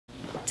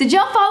Did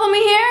y'all follow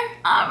me here?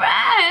 All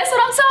right, that's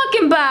what I'm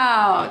talking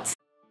about.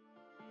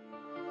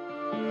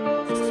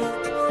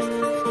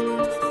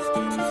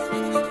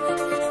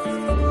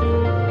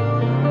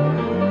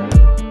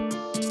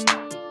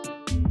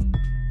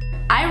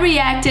 I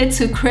reacted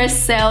to Chris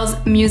SAILS'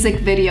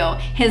 music video,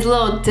 his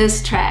little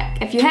diss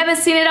track. If you haven't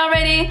seen it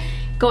already,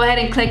 go ahead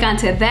and click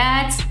onto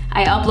that.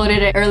 I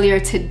uploaded it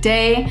earlier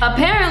today.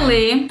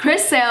 Apparently,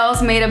 Chris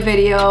SAILS made a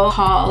video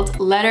called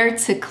Letter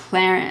to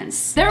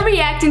Clarence. They're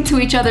reacting to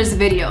each other's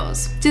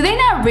videos. Do they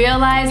not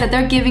realize that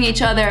they're giving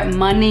each other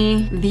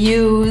money,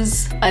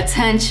 views,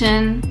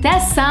 attention? That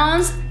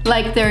sounds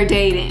like they're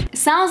dating. It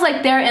sounds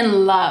like they're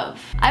in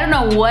love. I don't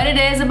know what it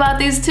is about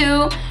these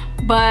two,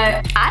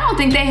 but I don't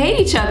think they hate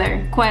each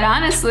other, quite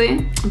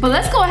honestly. But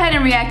let's go ahead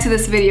and react to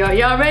this video.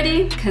 Y'all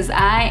ready? Because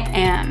I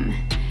am.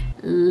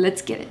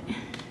 Let's get it.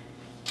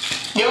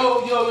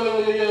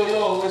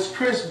 Yo, it's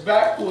Chris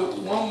back with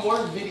one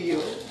more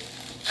video.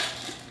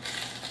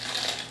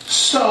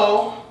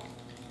 So,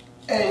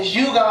 as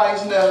you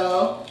guys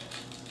know,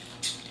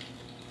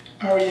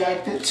 I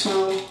reacted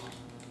to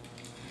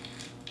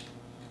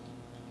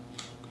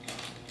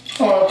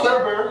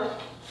Clever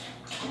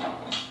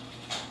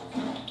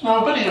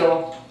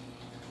video.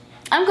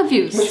 I'm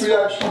confused. Which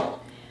reaction?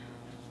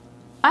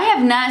 I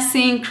have not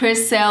seen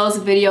Chris SAILS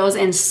videos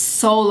in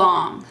so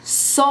long.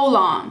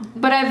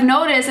 But I've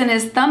noticed in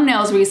his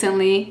thumbnails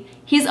recently,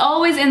 he's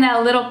always in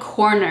that little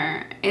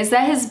corner. Is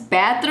that his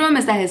bathroom?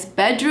 Is that his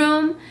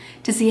bedroom?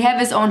 Does he have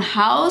his own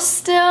house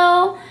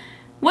still?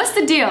 What's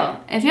the deal?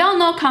 If y'all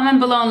know, comment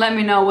below and let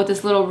me know what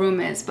this little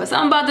room is. But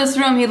something about this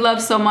room he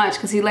loves so much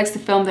because he likes to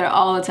film there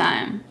all the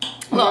time.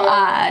 A little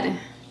odd.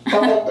 I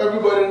want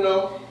everybody to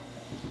know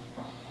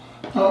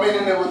I'm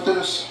in there with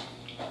this.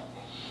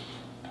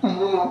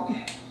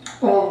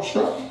 Oh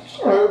shit.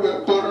 I have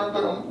that glitter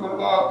that I'm on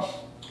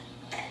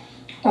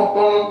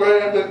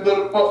that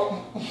glitter.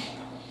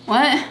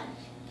 What?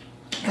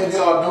 If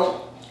y'all don't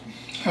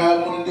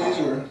have one of these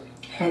or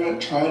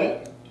haven't tried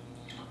it,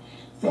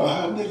 y'all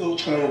have to go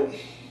try it.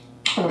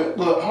 Alright,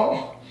 look,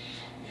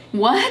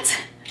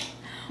 What?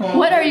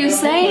 What are you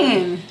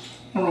saying?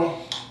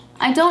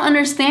 I don't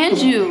understand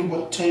you.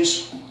 What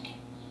taste?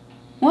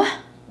 What?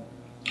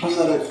 What's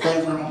that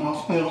flavor in my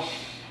mouth? Ew.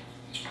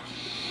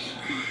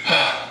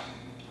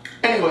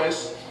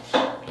 Anyways.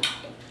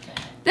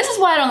 This is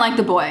why I don't like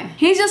the boy.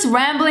 He's just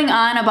rambling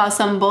on about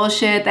some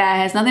bullshit that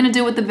has nothing to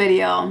do with the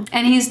video.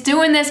 And he's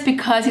doing this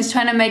because he's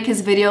trying to make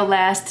his video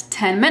last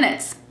 10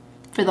 minutes.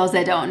 For those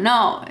that don't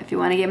know, if you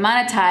want to get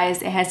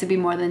monetized, it has to be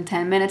more than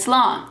 10 minutes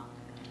long.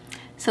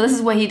 So this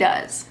is what he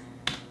does.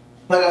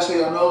 Like I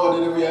said, I know I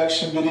did a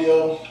reaction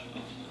video.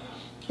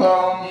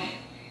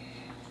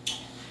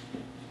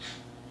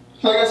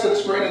 Like I said,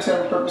 it's for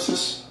entertainment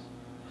purposes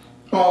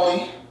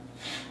only.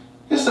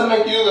 It's to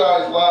make you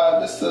guys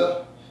laugh. It's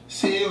to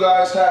see you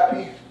guys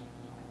happy.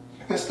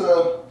 It's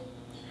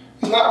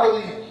not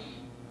really,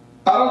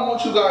 I don't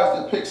want you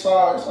guys to pick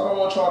sides. I don't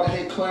want y'all to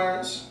hate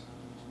Clarence.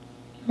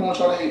 I don't want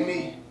y'all to hate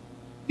me.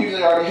 Even though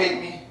they already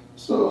hate me.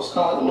 So it's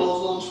kind of like a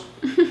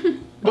lose-lose.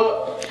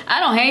 But I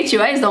don't hate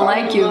you, I just don't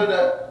like you.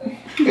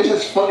 It's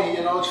just funny,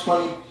 you know, it's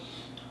funny.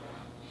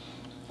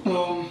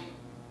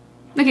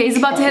 Okay, he's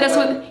about to hit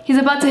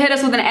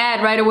us with an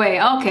ad right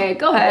away. Okay,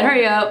 go ahead,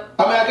 hurry up.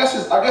 I mean, I guess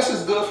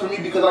it's good for me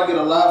because I get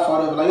a laugh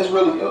out of it. Like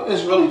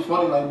it's really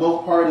funny. Like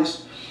both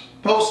parties,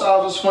 both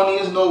sides is funny.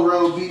 There's no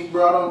real beef,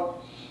 bro. I don't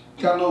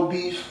got no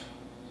beef.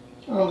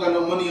 I don't got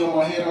no money on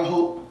my head, I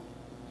hope.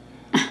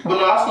 But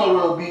no, that's no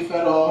real beef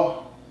at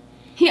all.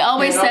 He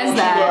always says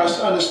that. You guys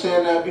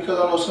understand that because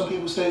I know some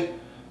people say,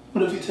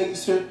 "What if you take it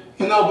serious?"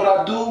 You know, but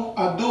I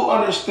do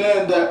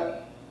understand that.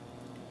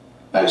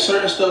 Like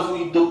certain stuff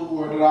we do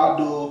or that I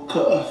do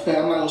could affect,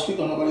 I'm not gonna speak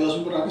on nobody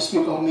else, but I can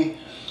speak on me.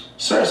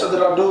 Certain stuff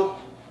that I do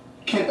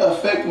can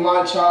affect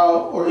my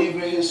child or even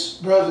his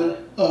brother,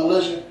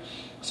 Legend.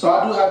 So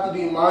I do have to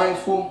be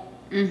mindful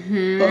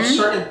of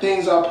certain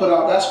things I put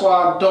out. That's why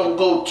I don't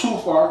go too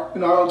far. You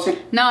know, I don't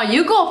take. No,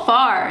 you go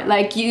far.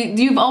 Like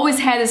you've always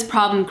had this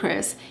problem,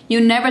 Chris.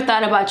 You never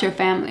thought about your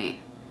family.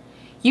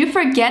 You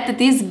forget that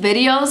these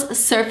videos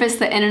surface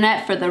the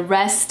internet for the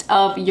rest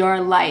of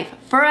your life.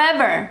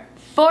 Forever.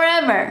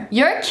 Forever.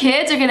 Your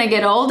kids are gonna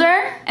get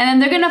older and then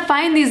they're gonna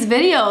find these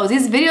videos.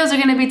 These videos are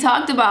gonna be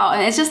talked about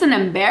and it's just an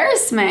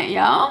embarrassment,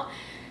 yo.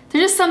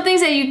 There's just some things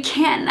that you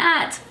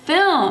cannot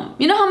film.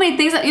 You know how many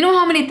things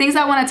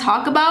I wanna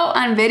talk about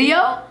on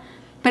video,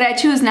 but I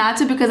choose not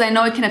to because I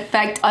know it can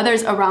affect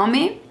others around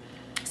me.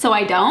 So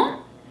I don't.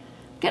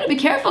 You gotta be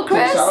careful,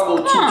 Chris. I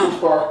don't go too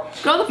far.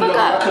 Grow the fuck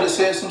up. I could have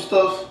said some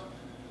stuff.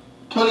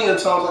 Plenty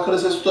of times I could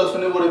have said stuff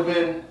and it would have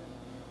been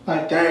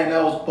like, dang,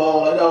 that was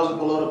ball, like that was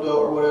below the belt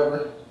or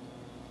whatever.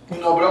 You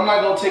know, but I'm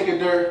not gonna take it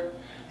there.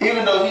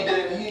 Even though he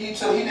did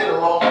it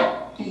wrong.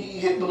 He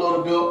hit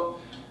below the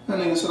belt. That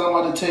nigga said I'm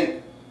about to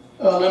take.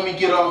 Let me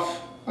get off.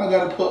 I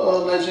gotta put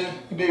Legend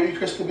and Baby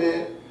Chris to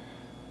bed.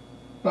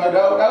 Like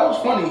that was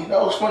funny.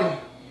 That was funny.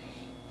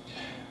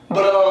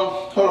 But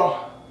hold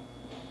on.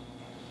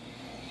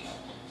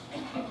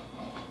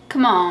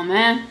 Come on,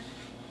 man.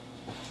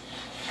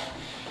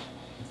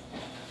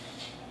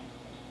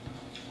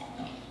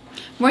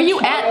 Where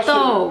you at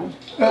though?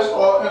 That's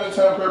all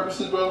entertainment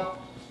purposes, bro.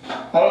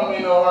 I don't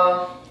mean no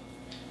harm.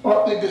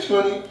 I think it's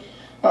funny.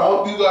 I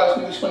hope you guys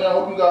think it's funny. I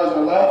hope you guys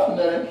are laughing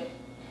at it.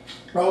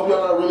 I hope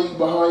y'all not really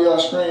behind y'all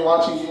screen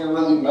watching getting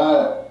really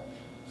mad.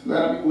 So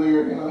that'd be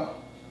weird, you know.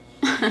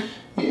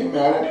 Getting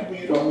mad at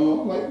people you don't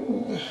know. Like,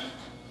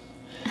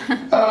 I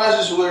don't know,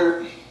 that's just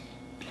weird.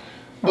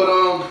 But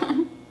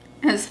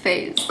his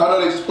face. I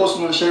know they just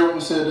posted on the share room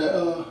and said that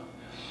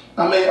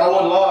I went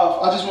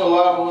live. I just went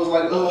live and was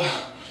like,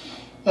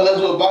 let's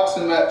do a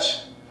boxing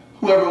match.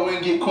 Whoever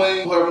win get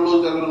queen. Whoever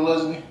lose gotta go to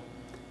Leslie.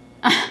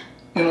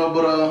 You know,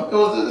 but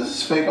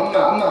it's fake. I'm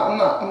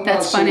not.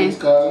 That's serious,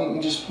 funny. guys.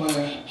 I'm just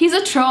playing. He's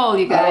a troll,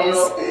 you guys. I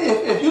don't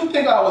know. If you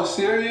think I was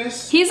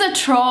serious, he's a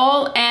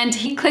troll and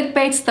he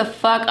clickbaits the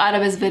fuck out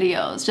of his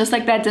videos, just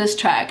like that diss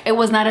track. It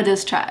was not a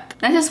diss track.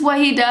 That's just what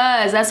he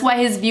does. That's why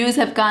his views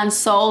have gone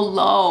so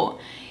low.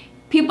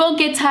 People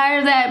get tired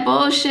of that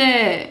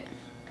bullshit.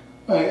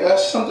 Like,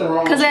 that's something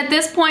wrong. Because at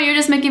this point, you're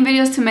just making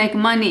videos to make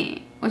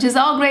money, which is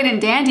all great and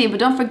dandy,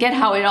 but don't forget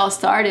how it all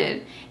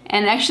started.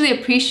 And actually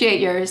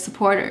appreciate your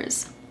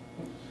supporters.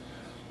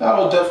 I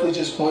was definitely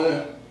just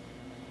playing.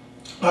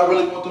 I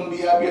really want them to be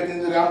happy at the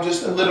end of the day.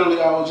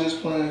 I was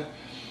just playing.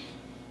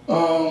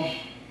 I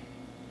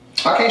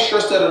can't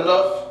stress that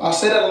enough. I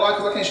say that a lot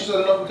because I can't stress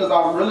that enough because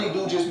I really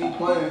do just be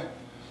playing.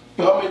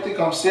 Y'all may think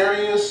I'm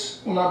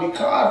serious when I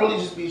really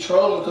just be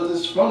trolling because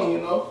it's funny, you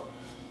know.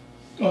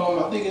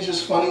 I think it's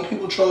just funny.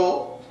 People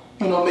troll,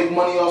 you know, make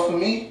money off of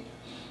me.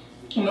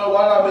 You know,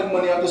 why not make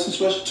money out of this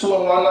situation too,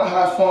 and why not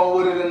have fun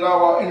with it, and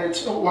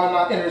why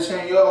not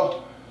entertain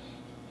y'all?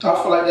 I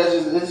feel like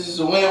this is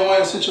a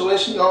win-win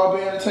situation. Y'all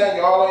be entertained,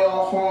 y'all on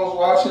y'all phones,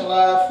 watching,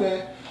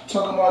 laughing,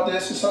 talking about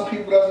this. And some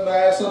people that's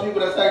mad, some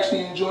people that's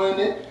actually enjoying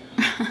it.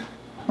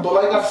 But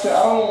like I said,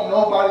 I don't want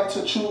nobody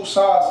to choose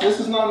sides. This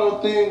is not no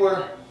thing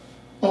where,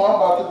 oh, I'm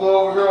about to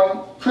go over here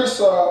on Chris'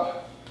 side,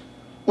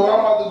 or I'm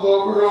about to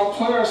go over here on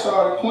Clarence' side,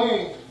 or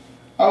Queen.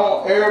 I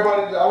want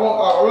everybody.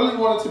 I really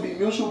want it to be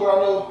mutual, but I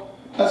know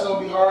that's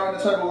gonna be hard in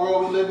the type of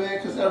world we live in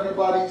because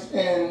everybody's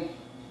in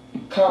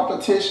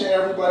competition,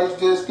 everybody's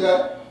this,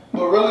 that.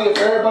 But really, if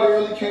everybody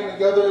really came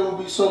together, it would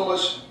be so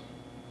much.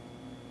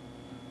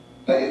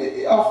 Like,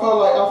 I feel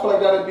like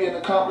that'd be an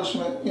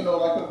accomplishment, you know,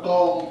 like a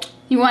goal.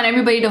 You want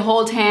everybody to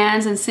hold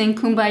hands and sing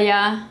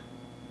Kumbaya?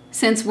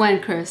 Since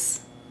when,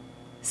 Chris?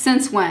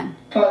 Since when?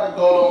 Kind of like a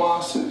goal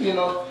of mine, you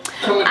know.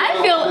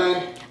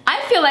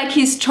 I feel like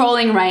he's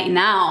trolling right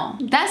now.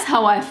 That's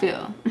how I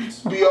feel.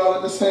 Be all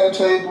at the same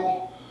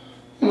table,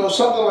 you know,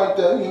 something like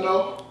that, you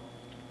know.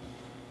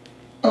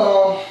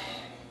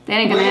 That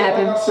ain't gonna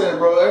happen. Like I said,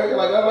 bro.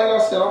 Like I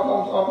said,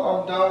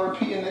 I'm done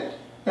repeating it.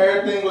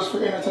 Everything was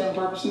for entertainment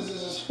purposes.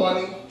 This is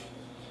funny.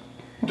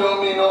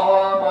 Don't mean no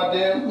harm.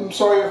 I'm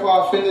sorry if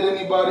I offended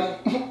anybody.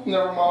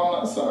 Never mind. I'm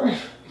not sorry.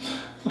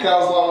 Okay, I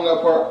was lying on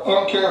that part. I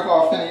don't care if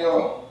I offended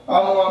y'all. I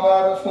know I'm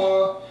having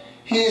fun.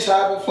 He's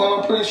having fun.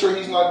 I'm pretty sure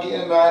he's not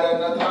getting mad at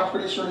nothing. I'm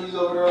pretty sure he's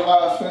over there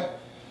laughing.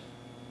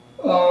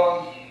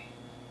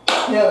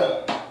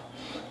 Yeah.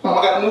 I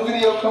got a new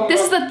video coming.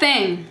 This is the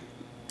thing.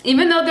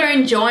 Even though they're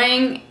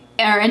enjoying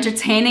or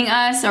entertaining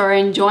us or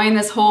enjoying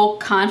this whole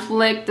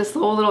conflict, this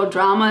whole little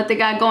drama that they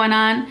got going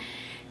on,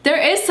 there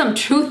is some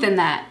truth in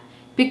that.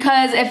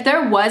 Because if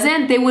there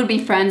wasn't, they would be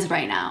friends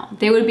right now.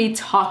 They would be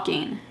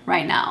talking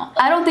right now.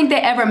 I don't think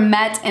they ever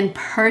met in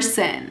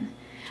person.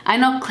 I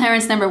know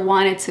Clarence never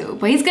wanted to,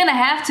 but he's gonna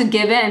have to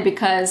give in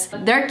because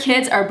their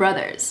kids are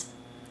brothers.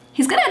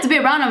 He's gonna have to be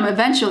around them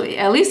eventually,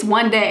 at least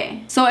one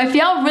day. So if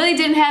y'all really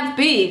didn't have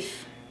beef,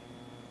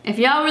 if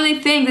y'all really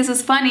think this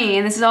is funny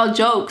and this is all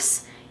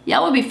jokes,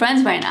 y'all would be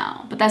friends right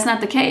now, but that's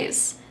not the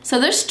case. So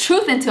there's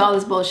truth into all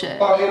this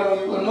bullshit. Actually,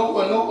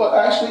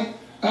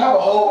 I have a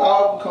whole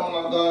album coming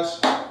out, guys.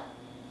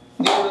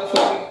 Get it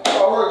for me. I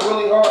work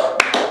really hard.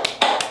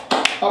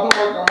 I've been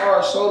working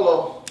hard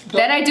solo.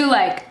 That I do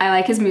like. I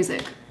like his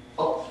music.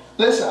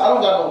 Listen, I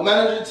don't got no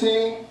manager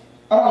team.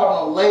 I don't have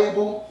no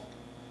label.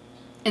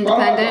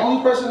 Independent. The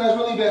only person that's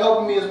really been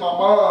helping me is my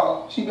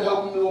mom. She been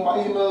helping me with my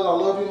emails. I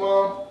love you,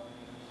 Mom.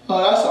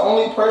 That's the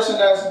only person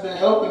that's been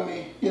helping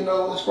me, you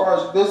know, as far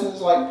as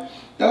business. Like,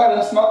 God,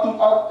 it's not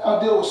through, I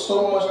deal with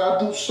so much. I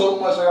do so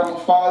much. Like, I'm a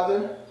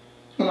father,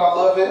 and I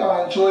love it.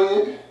 I enjoy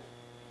it.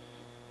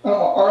 I'm an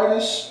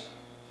artist.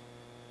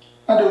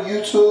 I do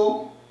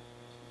YouTube.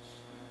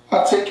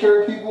 I take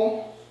care of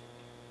people.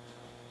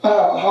 I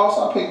have a house.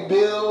 I pay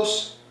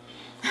bills.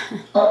 I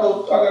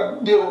got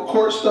to deal with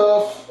court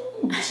stuff.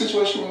 The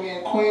situation with me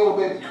and Queen, with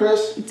baby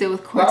Chris. Deal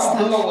with court stuff.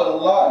 I'm dealing with a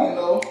lot, you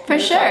know. For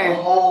sure. Like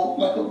a whole,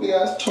 like a big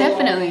ass toll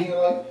definitely. on me,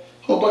 like a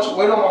whole bunch of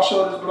weight on my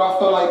shoulders, but I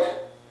feel like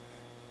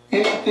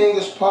anything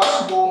is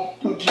possible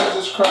through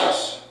Jesus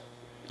Christ.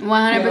 100%. You know,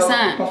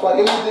 I feel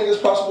like anything is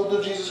possible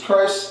through Jesus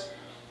Christ.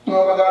 You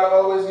know, I gotta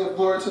always give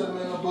glory to the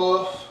men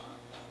above,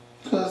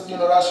 because you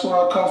know that's where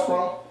I come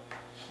from.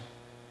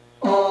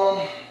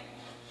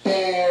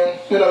 And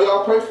you know,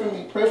 y'all pray for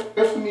me. Pray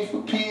for me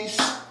for peace.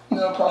 You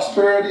know,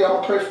 prosperity. I'm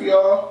gonna pray for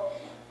y'all.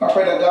 I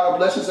pray that God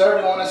blesses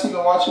everyone that's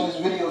even watching this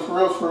video for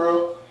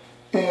real,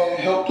 and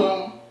help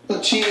them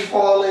achieve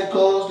all their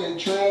goals, their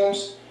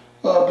dreams,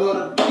 build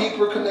a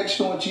deeper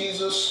connection with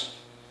Jesus,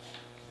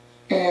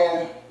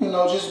 and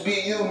just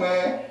be you,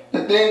 man.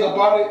 The thing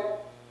about it,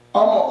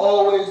 I'ma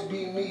always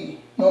be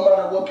me, no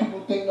matter what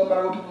people think, no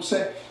matter what people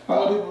say. I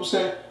know people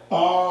say,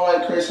 "Oh,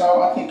 like Chris,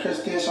 I think Chris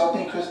this, I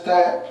think Chris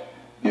that."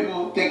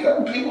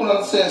 People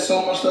done said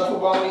so much stuff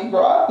about me,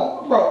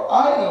 bro.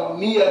 I am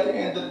me at the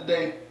end of the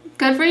day.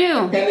 Good for you.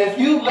 And if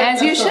you let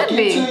that stuff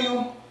get to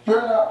you,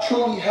 you're not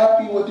truly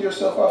happy with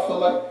yourself. I feel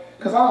like,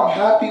 cause I'm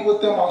happy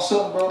within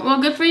myself, bro.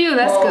 Well, good for you.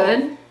 That's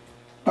good.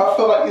 I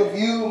feel like if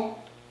you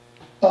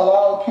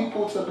allow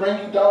people to bring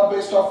you down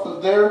based off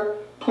of their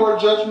poor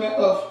judgment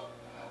of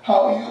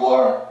how you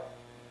are,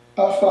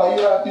 I feel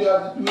like we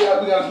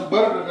gotta do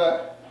better than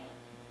that.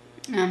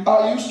 Yeah.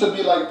 I used to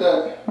be like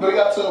that, but it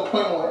got to a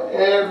point where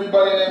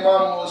everybody and their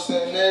mama was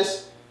saying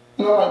this,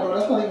 and I'm like, bro,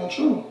 that's not even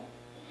true.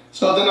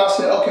 So then I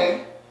said,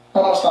 okay,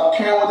 I'm gonna stop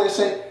caring what they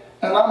say,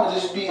 and I'm gonna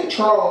just be a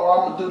troll, or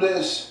I'm gonna do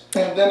this,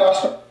 and then I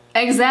start.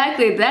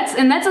 Exactly, that's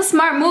a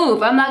smart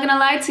move. I'm not gonna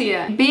lie to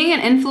you. Being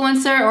an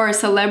influencer or a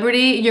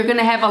celebrity, you're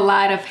gonna have a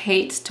lot of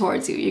hate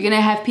towards you. You're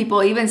gonna have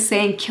people even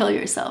saying kill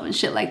yourself and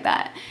shit like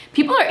that.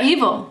 People are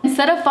evil.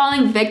 Instead of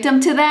falling victim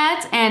to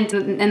that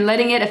and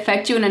letting it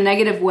affect you in a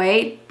negative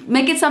way,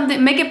 make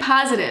it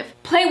positive.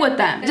 Play with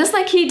them. Just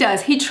like he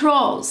does, he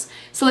trolls.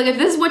 So like if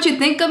this is what you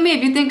think of me,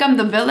 if you think I'm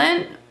the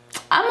villain,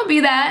 I'm gonna be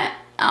that.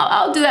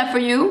 I'll do that for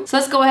you. So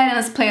let's go ahead and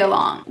let's play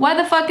along. Why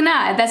the fuck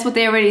not? If that's what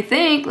they already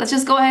think, let's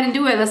just go ahead and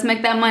do it. Let's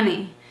make that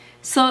money.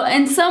 So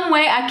in some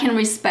way, I can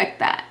respect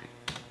that.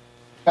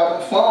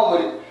 Having fun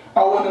with it.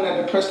 I went in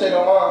that depressed state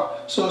of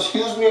mind. So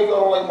excuse me if I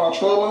don't like my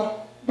trolling,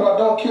 but I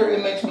don't care.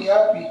 It makes me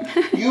happy.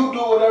 You do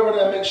whatever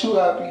that makes you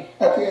happy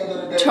at the end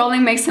of the day.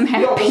 Trolling makes him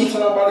happy. You don't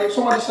listen to nobody. If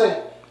somebody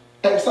say,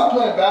 hey, stop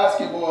playing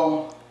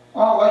basketball. I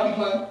don't like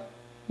you playing,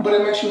 but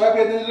it makes you happy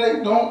at the end of the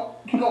day.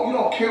 You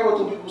don't care what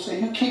the people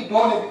say. You keep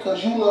doing it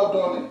because you love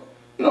doing it.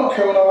 You don't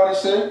care what nobody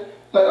say.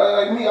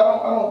 Like me,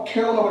 I don't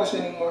care what nobody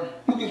say anymore.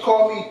 You can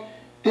call me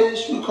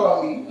this, you can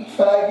call me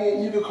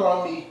faggot, you can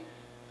call me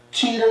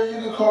cheater, you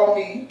can call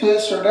me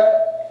this or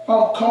that.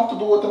 I'm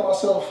comfortable with it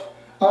myself.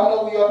 I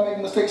know we all make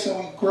mistakes and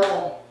we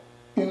grow,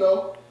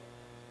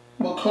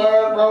 But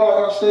Clarence,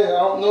 bro, like I said, I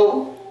don't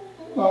know.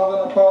 I don't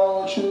got no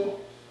problem with you.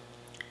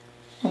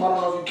 I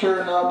don't know if you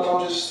care or not, but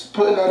I'm just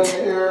putting that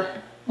in the air.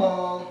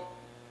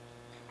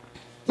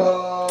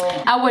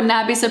 I would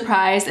not be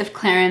surprised if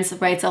Clarence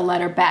writes a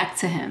letter back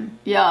to him.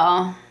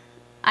 Y'all,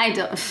 I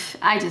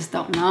just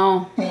don't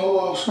know. And who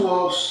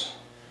else?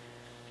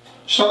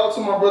 Shout out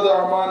to my brother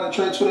Armand and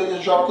Trey too. They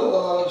just dropped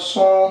a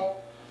song.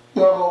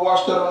 Y'all go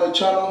watch that on their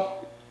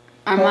channel.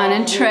 Armand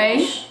and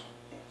Trey.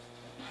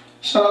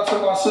 Shout out to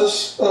my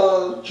sis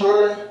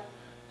Jordan.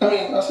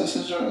 I said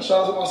sis Jordan.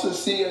 Shout out to my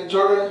sis C and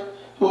Jordan,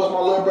 who was my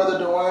little brother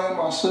Dwayne,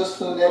 my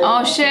sister.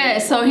 Oh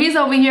shit! So he's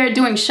over here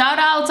doing shout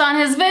outs on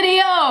his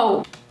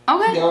video.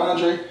 Okay. Yeah,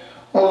 Andre,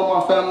 all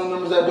of my family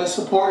members that been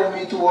supporting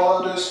me through all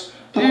of this,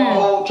 through my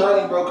whole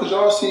journey, bro. Cause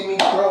y'all see me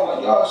grow,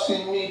 like y'all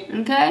see me.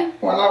 Okay.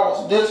 When I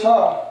was this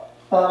high,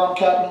 or I'm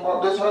capping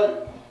about this height.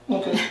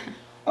 Okay.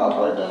 I'm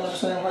probably done the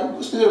same height,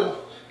 but still,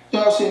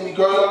 y'all see me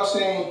grow. Y'all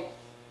seen.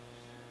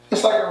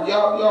 It's like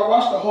y'all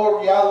watched the whole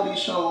reality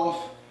show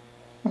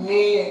of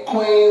me and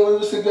Queen. We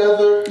was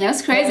together.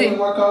 That's crazy. Didn't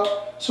work out.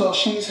 So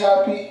she's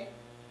happy,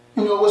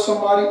 with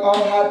somebody.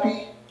 I'm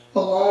happy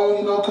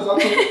alone, cause I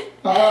think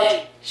I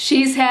had.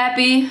 She's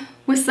happy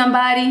with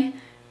somebody.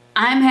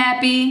 I'm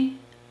happy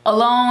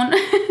alone.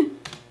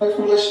 Like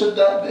relationship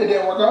that it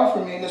didn't work out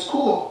for me, and it's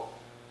cool.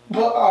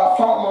 But I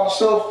found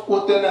myself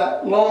within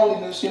that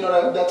loneliness,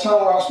 that time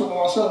where I was with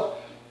myself.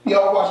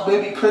 Y'all watch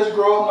baby Chris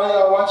grow up, now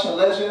y'all watching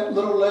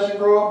little legend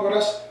grow up,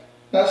 bro.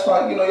 That's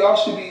like, y'all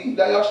should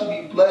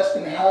be blessed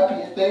and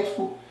happy and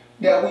thankful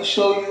that we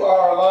show you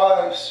our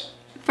lives.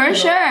 For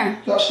sure.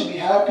 Y'all should be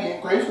happy and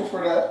grateful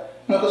for that.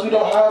 Because we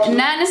don't have to.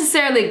 Not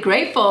necessarily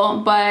grateful,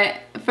 but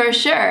for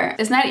sure.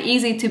 It's not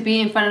easy to be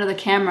in front of the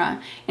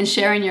camera and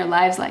sharing your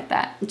lives like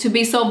that. To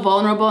be so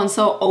vulnerable and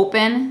so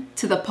open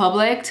to the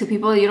public, to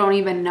people you don't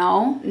even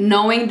know,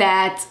 knowing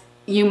that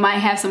you might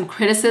have some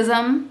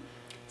criticism,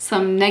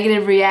 some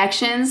negative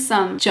reactions,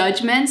 some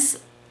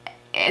judgments.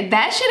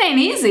 That shit ain't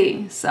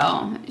easy.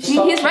 So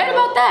he's right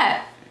about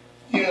that.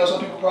 Some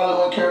people probably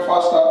wouldn't care if I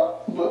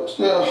stop, but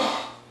still.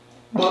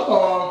 But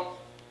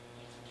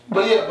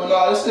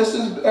no, it's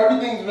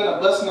everything's been a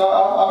blessing.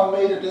 I've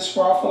made it this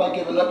far. I feel like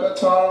giving up at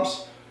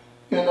times,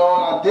 and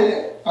I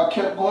didn't. I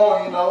kept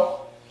going,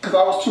 because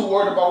I was too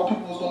worried about what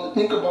people was going to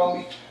think about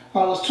me.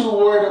 I was too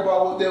worried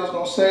about what they was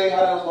going to say,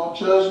 how they was going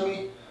to judge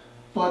me.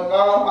 But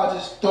now I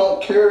just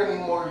don't care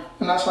anymore,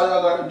 and that's how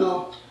y'all got to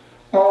do.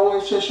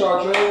 Always chase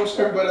your dreams.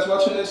 Everybody that's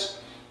watching this,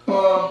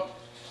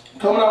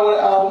 coming out with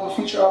an album, a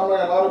feature album. I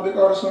got a lot of big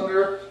artists on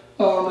there.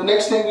 The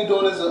next thing we're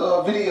doing is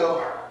a video.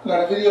 I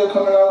got a video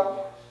coming out.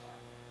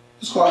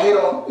 It's called Hate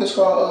on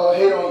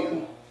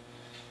You.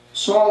 The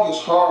song is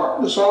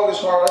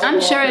hard. I'm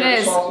sure it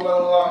is.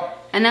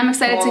 And I'm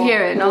excited to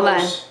hear it, no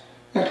lie.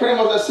 And pretty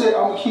much that's it.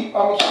 I'm gonna keep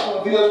on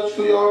videos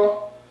for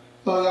y'all.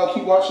 Y'all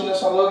keep watching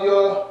this. I love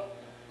y'all.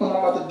 I'm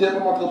about to dip.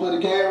 I'm about to go play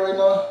the game right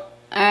now. All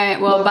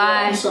right, well,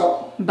 bye. Peace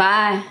out.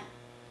 Bye.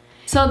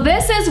 So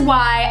this is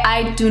why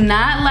I do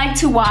not like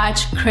to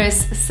watch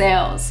Chris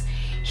SAILS.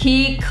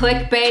 He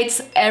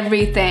clickbaits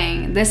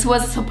everything. This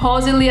was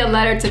supposedly a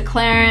letter to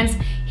Clarence.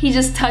 He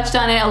just touched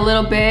on it a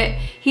little bit.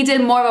 He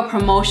did more of a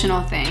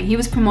promotional thing. He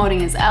was promoting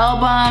his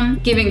album,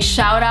 giving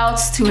shout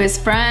outs to his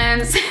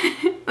friends.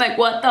 Like,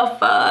 what the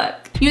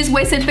fuck? You just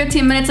wasted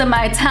 15 minutes of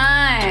my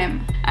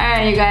time. All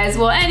right, you guys.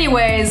 Well,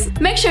 anyways,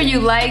 make sure you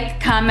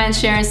like, comment,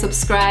 share, and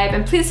subscribe.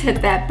 And please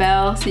hit that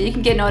bell so you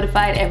can get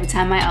notified every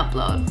time I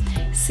upload.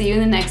 See you in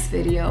the next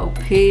video.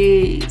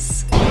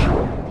 Peace.